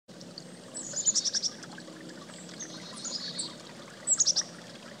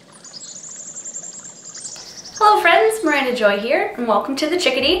Kinda Joy here, and welcome to the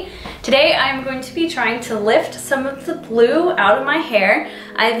Chickadee. Today I'm going to be trying to lift some of the blue out of my hair.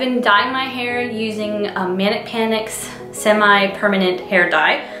 I've been dyeing my hair using Manic Panic's semi-permanent hair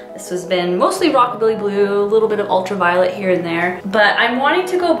dye. This has been mostly rockabilly blue, a little bit of ultraviolet here and there, but I'm wanting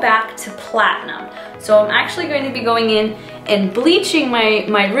to go back to platinum. So I'm actually going to be going in and bleaching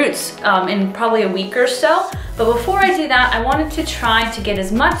my roots in probably a week or so. But before I do that, I wanted to try to get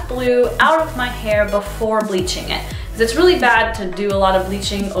as much blue out of my hair before bleaching it. Because it's really bad to do a lot of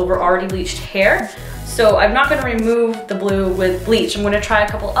bleaching over already bleached hair. So I'm not going to remove the blue with bleach. I'm going to try a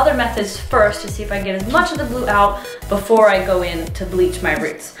couple other methods first to see if I can get as much of the blue out before I go in to bleach my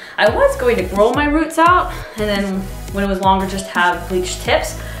roots. I was going to grow my roots out and then when it was longer just have bleached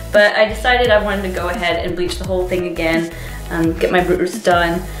tips. But I decided I wanted to go ahead and bleach the whole thing again, get my roots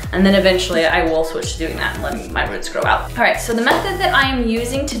done, and then eventually I will switch to doing that and letting my roots grow out. All right, so the method that I am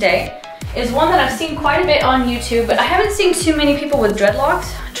using today is one that I've seen quite a bit on YouTube, but I haven't seen too many people with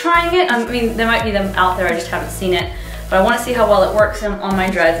dreadlocks trying it. I mean, there might be them out there, I just haven't seen it. But I want to see how well it works on my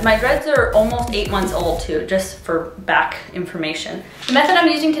dreads. My dreads are almost 8 months old too, just for back information. The method I'm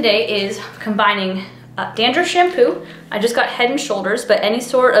using today is combining dandruff shampoo. I just got Head and Shoulders, but any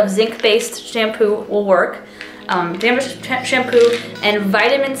sort of zinc-based shampoo will work. Dandruff shampoo and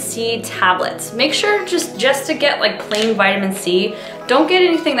vitamin C tablets. Make sure just to get like plain vitamin C. Don't get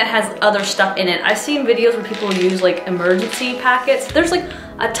anything that has other stuff in it. I've seen videos where people use like emergency packets. There's like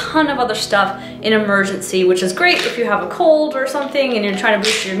a ton of other stuff in emergency, which is great if you have a cold or something and you're trying to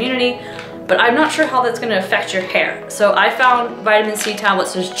boost your immunity. But I'm not sure how that's going to affect your hair. So I found vitamin C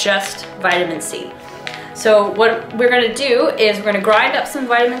tablets is just vitamin C. So what we're gonna do is we're gonna grind up some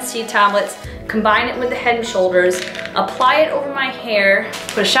vitamin C tablets, combine it with the Head and Shoulders, apply it over my hair,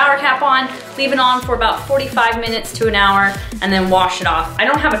 put a shower cap on, leave it on for about 45 minutes to an hour, and then wash it off. I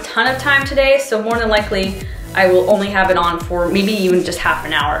don't have a ton of time today, so more than likely I will only have it on for maybe even just half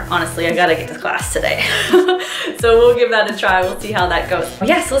an hour. Honestly, I gotta get to class today. So we'll give that a try, we'll see how that goes.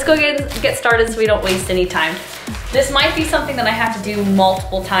 Yeah, so let's go get started so we don't waste any time. This might be something that I have to do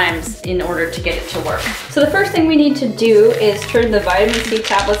multiple times in order to get it to work. So the first thing we need to do is turn the vitamin C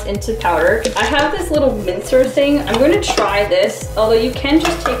tablets into powder. I have this little mincer thing. I'm going to try this, although you can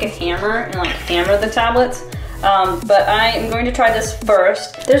just take a hammer and like hammer the tablets. But I am going to try this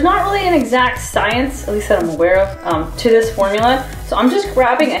first. There's not really an exact science, at least that I'm aware of, to this formula. So I'm just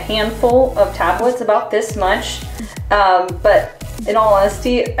grabbing a handful of tablets, about this much. But in all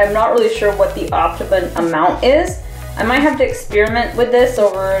honesty, I'm not really sure what the optimum amount is. I might have to experiment with this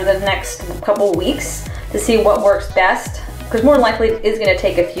over the next couple weeks to see what works best, because more than likely it is going to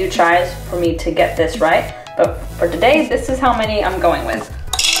take a few tries for me to get this right. But for today, this is how many I'm going with.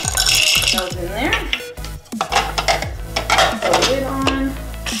 Those in there. Put the lid on.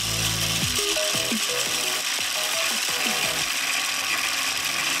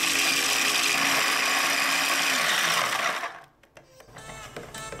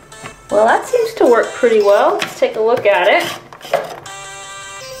 Well, that seems to work pretty well. Let's take a look at it.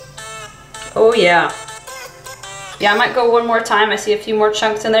 Oh yeah. Yeah, I might go one more time. I see a few more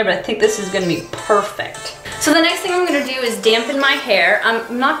chunks in there, but I think this is gonna be perfect. So the next thing I'm gonna do is dampen my hair.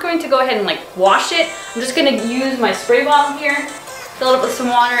 I'm not going to go ahead and like wash it. I'm just gonna use my spray bottle here, fill it up with some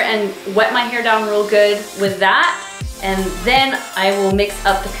water and wet my hair down real good with that. And then I will mix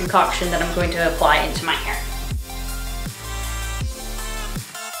up the concoction that I'm going to apply into my hair.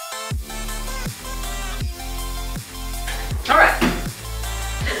 All right,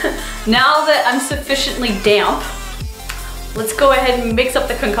 now that I'm sufficiently damp, let's go ahead and mix up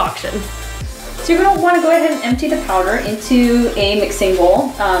the concoction. So you're gonna wanna go ahead and empty the powder into a mixing bowl,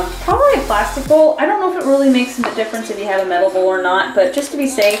 probably a plastic bowl. I don't know if it really makes a difference if you have a metal bowl or not, but just to be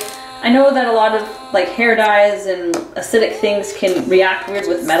safe, I know that a lot of like hair dyes and acidic things can react weird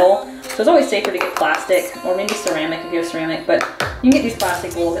with metal, so it's always safer to get plastic, or maybe ceramic if you have ceramic, but you can get these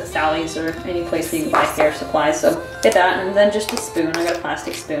plastic bowls at Sally's or any place that you can buy hair supplies, so get that, and then just a spoon. I got a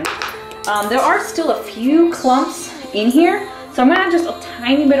plastic spoon. There are still a few clumps in here, so I'm gonna add just a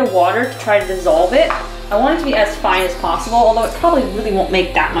tiny bit of water to try to dissolve it. I want it to be as fine as possible, although it probably really won't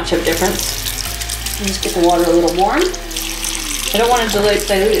make that much of a difference. And just get the water a little warm. I don't want to dilute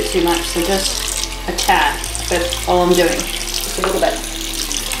it too much, so just a tad. That's all I'm doing. Just a little bit.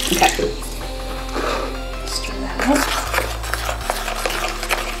 Okay. Stir that up.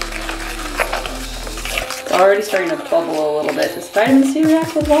 It's already starting to bubble a little bit. Does vitamin C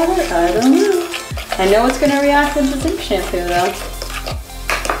react with water? I don't know. I know it's going to react with the zinc shampoo though.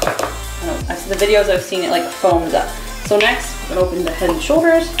 I see the videos I've seen it like foams up. So next, I'm going to open the Head and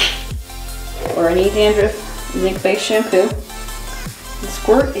Shoulders or any dandruff zinc-based shampoo. And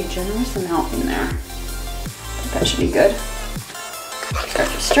squirt a generous amount in there. That should be good. Start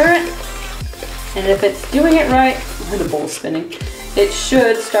to stir it. And if it's doing it right, oh, the bowl's spinning, it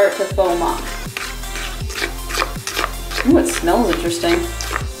should start to foam up. Ooh, it smells interesting.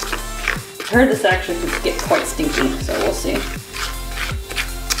 I heard this actually could get quite stinky, so we'll see.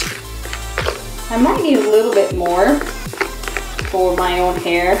 I might need a little bit more for my own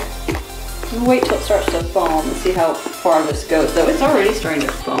hair. I'll wait till it starts to foam and see how far this goes. Though it's already starting to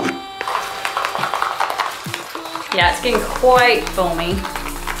foam. Yeah, it's getting quite foamy.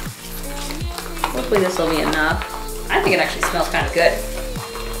 Hopefully this will be enough. I think it actually smells kind of good.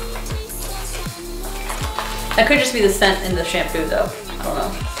 That could just be the scent in the shampoo though. I don't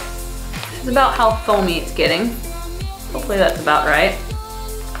know. It's about how foamy it's getting. Hopefully that's about right.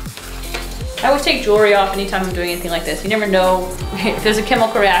 I always take jewelry off anytime I'm doing anything like this. You never know, if there's a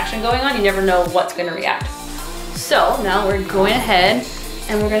chemical reaction going on, you never know what's gonna react. So now we're going ahead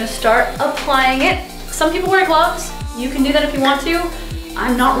and we're gonna start applying it. Some people wear gloves. You can do that if you want to.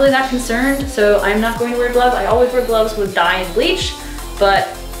 I'm not really that concerned, so I'm not going to wear gloves. I always wear gloves with dye and bleach, but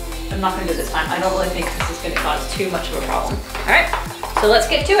I'm not gonna do it this time. I don't really think this is gonna cause too much of a problem. All right, so let's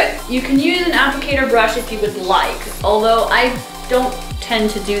get to it. You can use an applicator brush if you would like, although I don't tend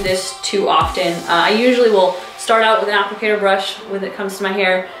to do this too often. I usually will start out with an applicator brush when it comes to my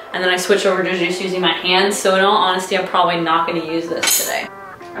hair, and then I switch over to just using my hands. So in all honesty, I'm probably not gonna use this today.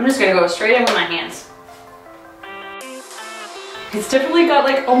 I'm just gonna go straight in with my hands. It's definitely got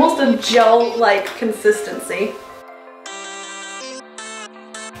like almost a gel-like consistency.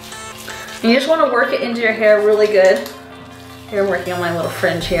 And you just want to work it into your hair really good. Here I'm working on my little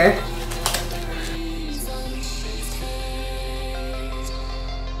fringe here.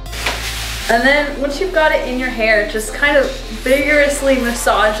 And then once you've got it in your hair, just kind of vigorously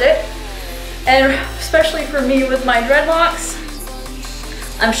massage it. And especially for me with my dreadlocks,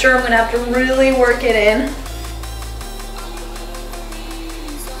 I'm sure I'm gonna have to really work it in.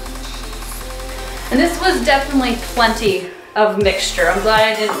 And this was definitely plenty of mixture. I'm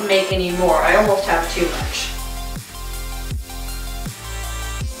glad I didn't make any more. I almost have too much.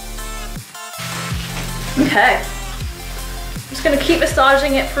 Okay. I'm just gonna keep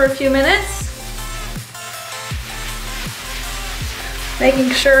massaging it for a few minutes.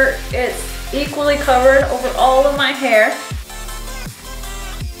 Making sure it's equally covered over all of my hair.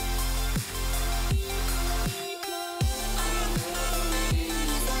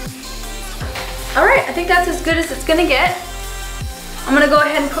 All right, I think that's as good as it's gonna get. I'm gonna go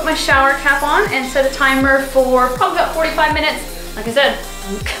ahead and put my shower cap on and set a timer for probably about 45 minutes. Like I said,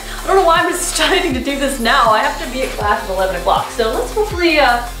 I don't know why I'm deciding to do this now. I have to be at class at 11 o'clock. So let's hopefully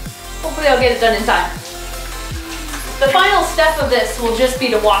I'll get it done in time. The final step of this will just be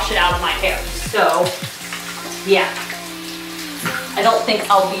to wash it out of my hair. So yeah, I don't think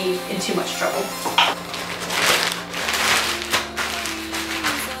I'll be in too much trouble.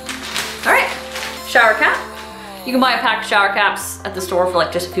 All right. Shower cap. You can buy a pack of shower caps at the store for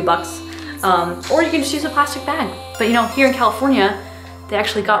like just a few bucks. Or you can just use a plastic bag. But you know, here in California, they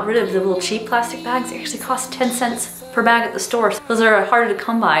actually got rid of the little cheap plastic bags. They actually cost 10 cents per bag at the store. Those are harder to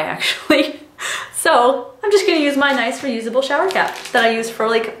come by actually. So I'm just gonna use my nice reusable shower cap that I use for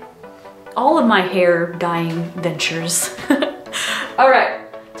like all of my hair dyeing ventures. All right,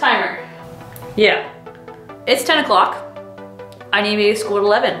 timer. Yeah, it's 10 o'clock. I need to be at school at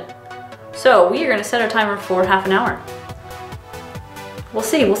 11. So we are gonna set our timer for half an hour. We'll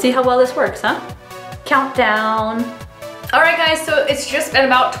see how well this works, huh? Countdown. All right guys, so it's just been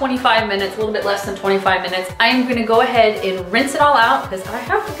about 25 minutes, a little bit less than 25 minutes. I'm gonna go ahead and rinse it all out because I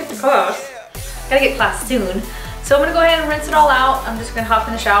have to get to class. Gotta get class soon. So I'm gonna go ahead and rinse it all out. I'm just gonna hop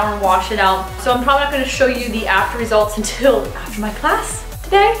in the shower and wash it out. So I'm probably not gonna show you the after results until after my class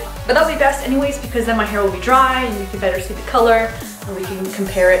today. But that'll be best anyways because then my hair will be dry and you can better see the color and we can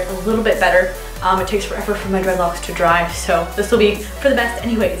compare it a little bit better. It takes forever for my dreadlocks to dry, so this will be for the best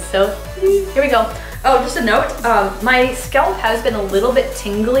anyways. So here we go. Oh, just a note, my scalp has been a little bit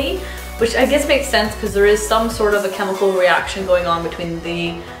tingly, which I guess makes sense because there is some sort of a chemical reaction going on between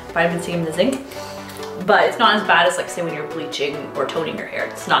the vitamin C and the zinc. But it's not as bad as like say when you're bleaching or toning your hair.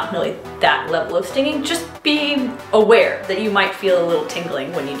 It's not really that level of stinging. Just be aware that you might feel a little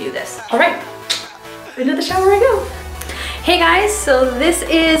tingling when you do this. All right, into the shower I go. Hey guys, so this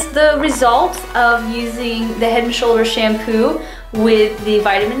is the result of using the Head & Shoulders shampoo with the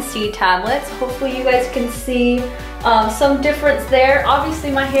vitamin C tablets. Hopefully you guys can see some difference there. Obviously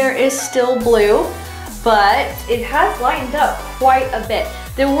my hair is still blue, but it has lightened up quite a bit.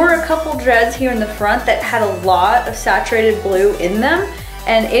 There were a couple dreads here in the front that had a lot of saturated blue in them,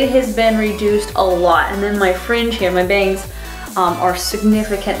 and it has been reduced a lot. And then my fringe here, my bangs, are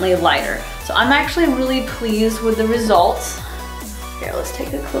significantly lighter. So So I'm actually really pleased with the results. Here, let's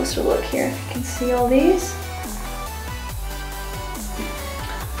take a closer look here. If you can see all these.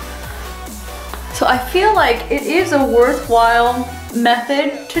 So I feel like it is a worthwhile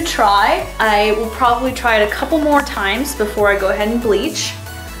method to try. I will probably try it a couple more times before I go ahead and bleach.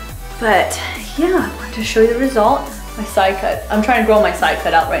 But yeah, I wanted to show you the result. My side cut. I'm trying to grow my side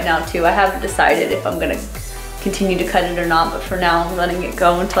cut out right now too. I haven't decided if I'm gonna continue to cut it or not, but for now I'm letting it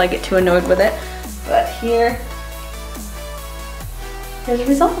go until I get too annoyed with it. But here's the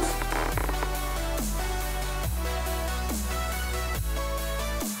results.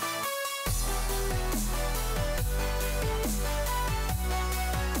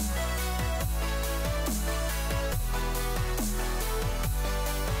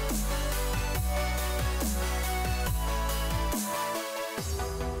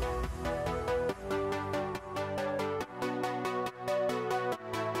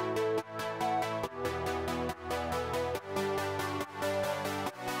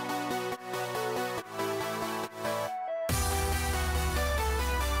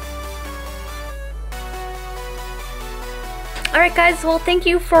 Alright guys, well thank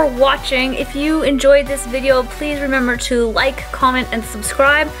you for watching. If you enjoyed this video, please remember to like, comment, and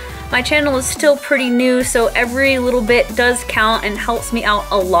subscribe. My channel is still pretty new, so every little bit does count and helps me out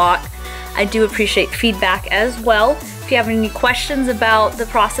a lot. I do appreciate feedback as well. If you have any questions about the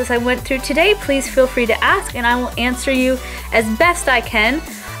process I went through today, please feel free to ask and I will answer you as best I can.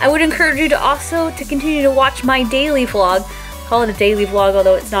 I would encourage you to also continue to watch my daily vlog. I call it a daily vlog,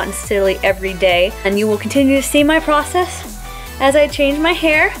 although it's not necessarily every day. And you will continue to see my process as I change my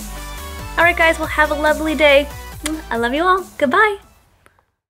hair. Alright guys, well have a lovely day. I love you all. Goodbye.